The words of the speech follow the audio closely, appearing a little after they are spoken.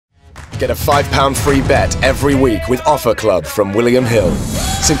Get a £5 free bet every week with Offer Club from William Hill.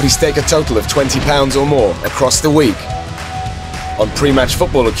 Simply stake a total of £20 or more across the week on pre-match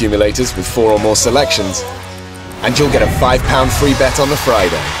football accumulators with 4 or more selections, and you'll get a £5 free bet on the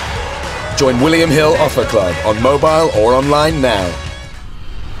Friday. Join William Hill Offer Club on mobile or online now.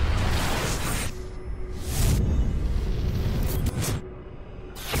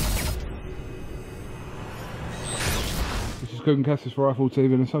 This is KUGAN CASSIUS for iFull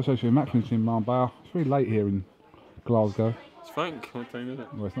TV in association with BoxNation in Marbella. It's very late here in Glasgow. It's Frank. What time is it?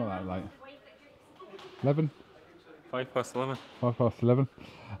 Well, it's not that late. 11? 11:05. 11.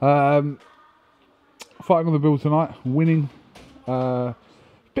 Fighting on the bill tonight, winning.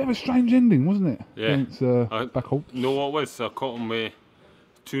 Bit of a strange ending, wasn't it? Yeah. Against Buchholz. No, what was? I caught him with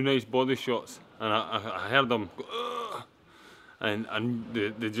 2 nice body shots, and I heard them go, ugh, and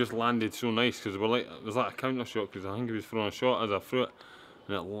they just landed so nice because we're like, it was like a counter shot because I think he was throwing a shot as I threw it,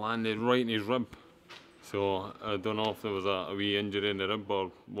 and it landed right in his rib. So I don't know if there was a wee injury in the rib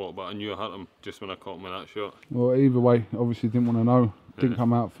or what, but I knew I hurt him just when I caught him with that shot. Well, either way, obviously didn't want to know. Didn't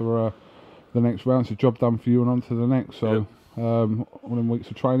come out for the next round, so job done for you and on to the next. So all them weeks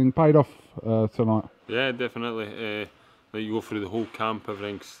of training paid off tonight. Yeah, definitely. Like you go through the whole camp,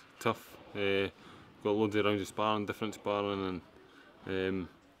 everything's tough. Got loads of rounds of sparring, different sparring, and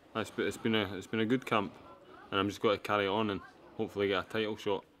it's been a good camp. And I'm just got to carry on and hopefully get a title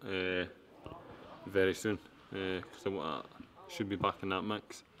shot very soon, because I should be back in that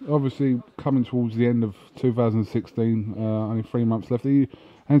mix. Obviously, coming towards the end of 2016, only 3 months left. Are you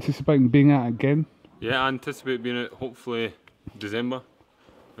anticipating being out again? Yeah, I anticipate being out hopefully December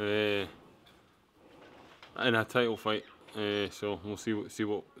in a title fight. So we'll see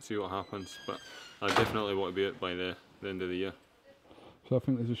what happens. But I definitely want to be out by the end of the year. So I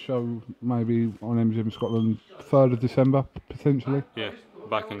think there's a show maybe on MGM Scotland 3rd of December potentially. Yeah,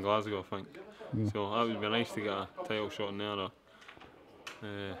 back in Glasgow, I think. Yeah. So that would be nice to get a title shot in there.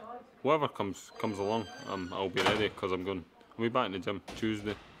 Whatever comes along, I'll be ready because I'll be back in the gym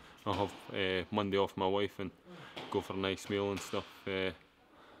Tuesday. I'll have Monday off my wife and go for a nice meal and stuff.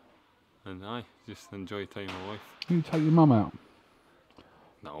 And just enjoy time with my wife. Can you take your mum out?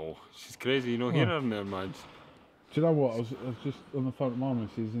 No, she's crazy. You know, hear her in there, man. Do you know what? I was just on the phone with my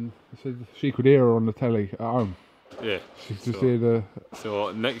missus and I said she could hear her on the telly at home. Yeah. She's just hear the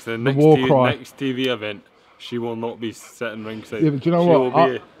next cry. next TV event, she will not be sitting ringside. Yeah, but do you know she what?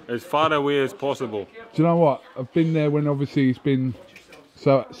 will be as far away as possible. Do you know what? I've been there when obviously it's been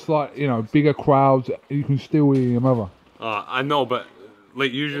slight, bigger crowds. You can still hear your mother. I know, but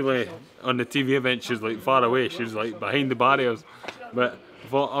like usually on the TV event, she's like far away. She's like behind the barriers. But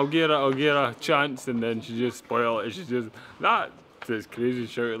I'll give her a chance, and then she just spoil it. She's just that's crazy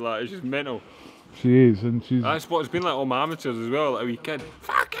shouting like it's just mental. She is, and she's. That's what it's been like all my amateurs as well. Like a wee kid,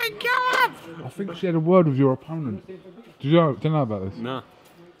 fucking kill him! I think she had a word with your opponent. Do you know about this? No. I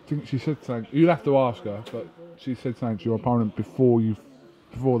think she said something. You'll have to ask her, but she said something to your opponent before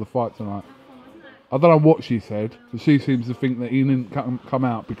the fight tonight. I don't know what she said, but she seems to think that he didn't come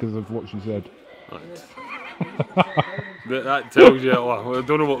out because of what she said. That tells you. Well, I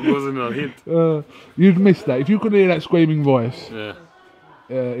don't know what goes in her head. You'd miss that if you could hear that screaming voice. Yeah.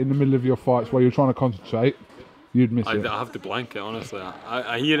 In the middle of your fights while you're trying to concentrate, you'd miss it. I have to blank it, honestly.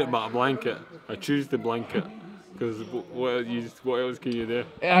 I hear it, but I blank it. I choose to blank it. Because what else can you do?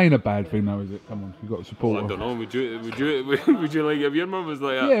 It ain't a bad thing though, is it? Come on, you've got to support her. I don't know, would you like if your mum was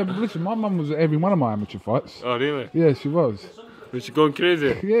like that? Yeah, but listen, my mum was at every one of my amateur fights. Oh, really? Yeah, she was. Was she going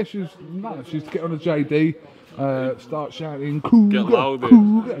crazy? Yeah, she was nuts. She used to get on the JD, start shouting, KUGAN, get loud,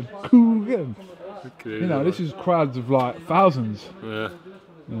 KUGAN, KUGAN. Crazy, this is crowds of like thousands. Yeah.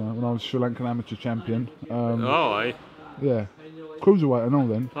 When I was Sri Lankan amateur champion. Aye. Yeah. Cruiserweight and all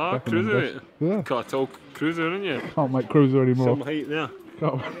then. Cruiserweight? Yeah. Can't tell cruiser, didn't you? Can't make cruiser anymore. Some height there.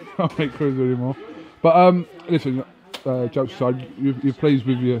 Can't make cruiser anymore. But listen, jokes aside, you're pleased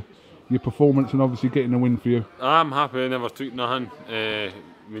with your performance and obviously getting the win for you. I'm happy. I never took nothing.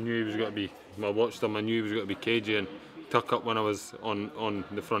 We knew he was going to be. I watched him. I knew he was going to be cagey and tuck up when I was on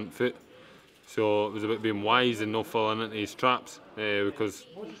the front foot. So it was about being wise and not falling into his traps, because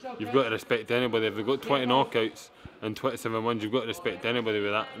you've got to respect anybody. If they've got 20 knockouts and 27 wins, you've got to respect anybody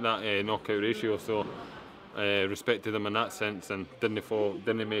with that knockout ratio. So respected him in that sense and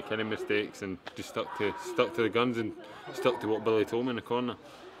didn't make any mistakes, and just stuck to the guns and stuck to what Billy told me in the corner.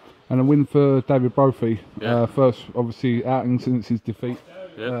 And a win for David Brophy. First, obviously, outing since his defeat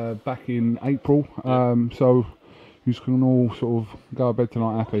back in April. So you can all sort of go to bed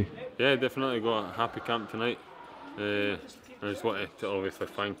tonight happy. Yeah, definitely got a happy camp tonight. I just want to obviously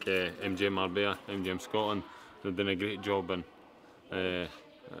thank MGM Marbella, MGM Scotland. They've done a great job, and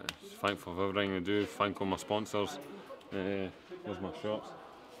thankful for everything I do. Thank all my sponsors. There's my shorts.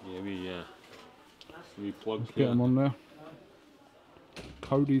 Yeah, we plug. Let's get them on there.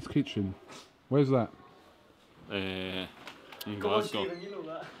 Cody's Kitchen. Where's that? In Glasgow.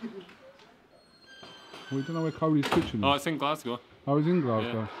 We don't know where Cody's Kitchen is. Oh, it's in Glasgow. Oh, it's in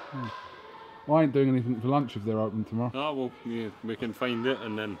Glasgow. Yeah. Well, I ain't doing anything for lunch if they're open tomorrow. Oh, well, yeah, we can find it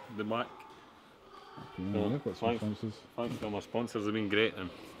and then the back. Yeah, they've got some sponsors. Thanks to all my sponsors, have been great and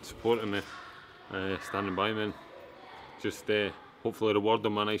supporting me, standing by me. And just hopefully reward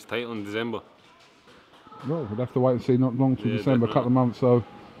them a nice title in December. Well, we'll have to wait and see. Not long till December, a couple of months, so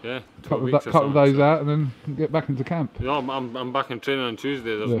yeah, couple of days out, and then get back into camp. Yeah, I'm back in training on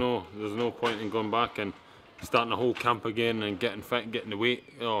Tuesday. There's no point in going back and starting a whole camp again and getting fit, getting the weight,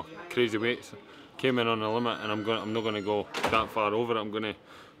 crazy weights. Came in on a limit, and I'm not going to go that far over it. I'm going to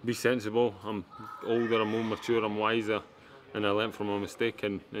be sensible. I'm older, I'm more mature, I'm wiser, and I learnt from my mistake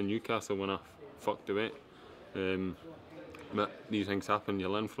in Newcastle when I fucked the weight. But these things happen, you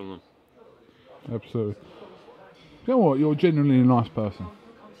learn from them. Absolutely. You know what? You're genuinely a nice person.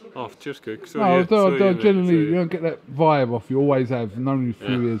 Oh, cheers, Cook. Genuinely, you don't get that vibe off. You always have. Known you a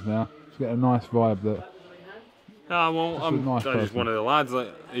few years now. Just get a nice vibe that. Yeah, well, I'm nice just one of the lads.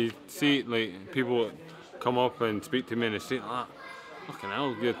 Like you see, like people come up and speak to me and they say, "Ah, fucking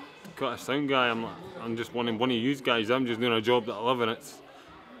hell, you've got a sound guy." I'm just one of you guys. I'm just doing a job that I love, and it's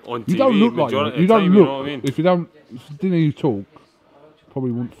on TV. You don't look like you. You don't look. You know what I mean? If you didn't hear you talk,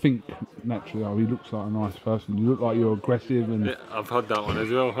 probably wouldn't think naturally. Oh, he looks like a nice person. You look like you're aggressive and. Yeah, I've had that one as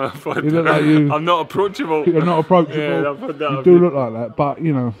well. You look like you. I'm not approachable. You're not approachable. Yeah, I've had that. You do look like that, but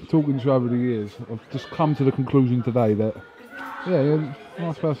you know, talking to you over the years, I've just come to the conclusion today that, yeah, you're a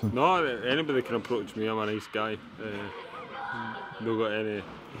nice person. No, anybody can approach me. I'm a nice guy. Don't got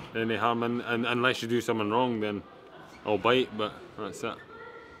any harm in, and unless you do something wrong, then I'll bite. But that's it.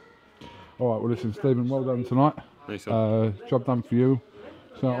 All right. Well, listen, Stephen. Well done tonight. Nice one. Job done for you.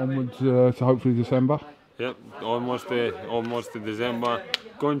 So onwards to hopefully December. Yep, almost to December.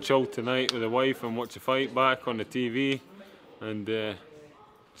 Go and chill tonight with the wife and watch the fight back on the TV, and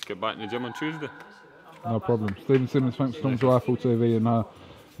let's get back in the gym on Tuesday. No problem. Stephen Simmons, thanks for coming to iFull TV, and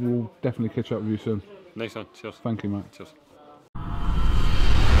we'll definitely catch up with you soon. Nice one. Cheers. Thank you, mate. Cheers.